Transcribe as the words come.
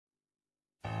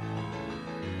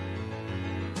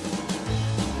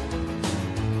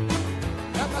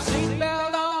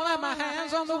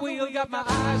I've got my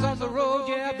eyes on the road,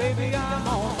 yeah, baby, I'm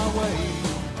on my way.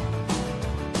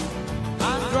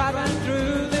 I'm driving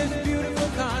through this beautiful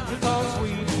country called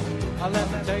Sweden.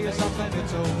 Let me tell you something,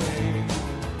 it's okay.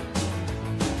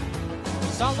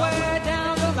 Somewhere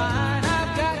down the line,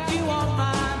 I've got you on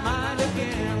my mind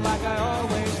again, like I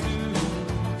always do.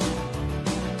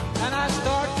 And I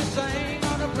start to sing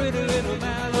on a pretty little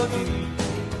melody,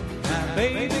 and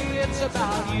baby, it's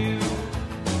about you.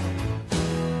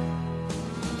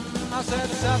 I said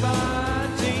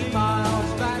 17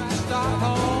 miles back to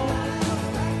Stockholm,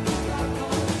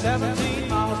 17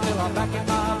 miles till I'm back in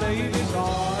my baby's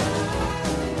arms.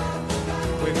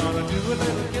 We're gonna do a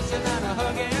little kissing and a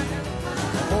hugging,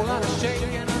 a whole lot of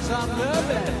shaking and some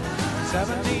loving.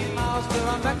 17 miles till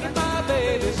I'm back in my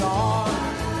baby's arms.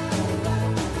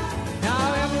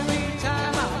 Now every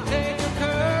time I take a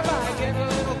curve, I get a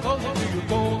little closer to your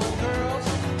golden curls.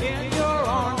 In your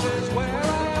arms is where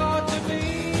I ought to be.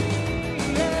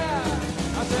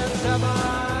 Yeah, I said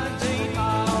 17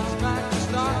 miles back to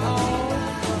Stockholm,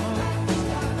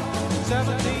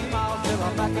 17 miles till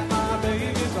I'm back in my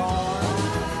baby's arms.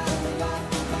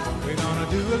 We're gonna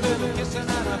do a little kissing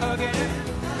and a hugging,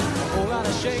 a whole lot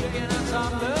of shaking and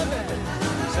some loving.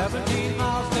 17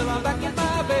 miles till I'm back in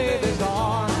my baby's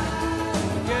arms.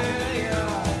 Yeah, yeah.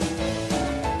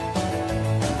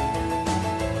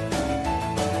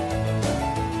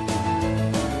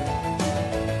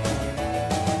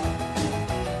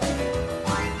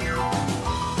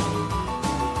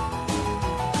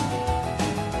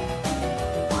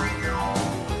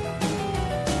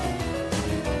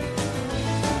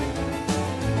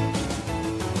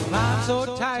 I'm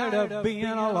so tired of being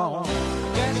alone,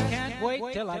 just can't wait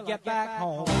till I get back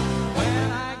home.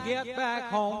 When I get back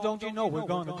home, don't you know we're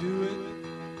gonna do it?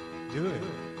 Do it.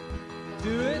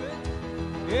 Do it?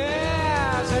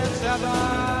 Yeah, I said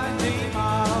 17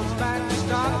 miles back to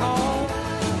Stockholm,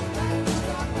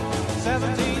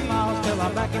 17 miles till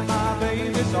I'm back in my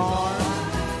baby's arms.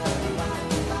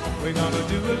 We're gonna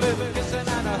do a little kissing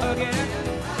and a hugging,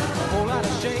 a whole lot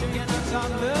of shaking and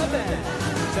some loving.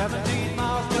 17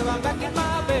 miles till I'm back in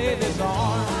my baby's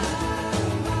arms.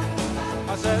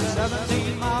 I said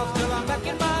 17 miles till I'm back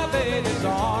in my baby's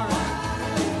arms.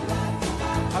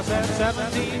 I said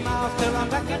 17 miles till I'm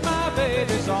back in my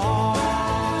baby's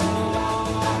arms.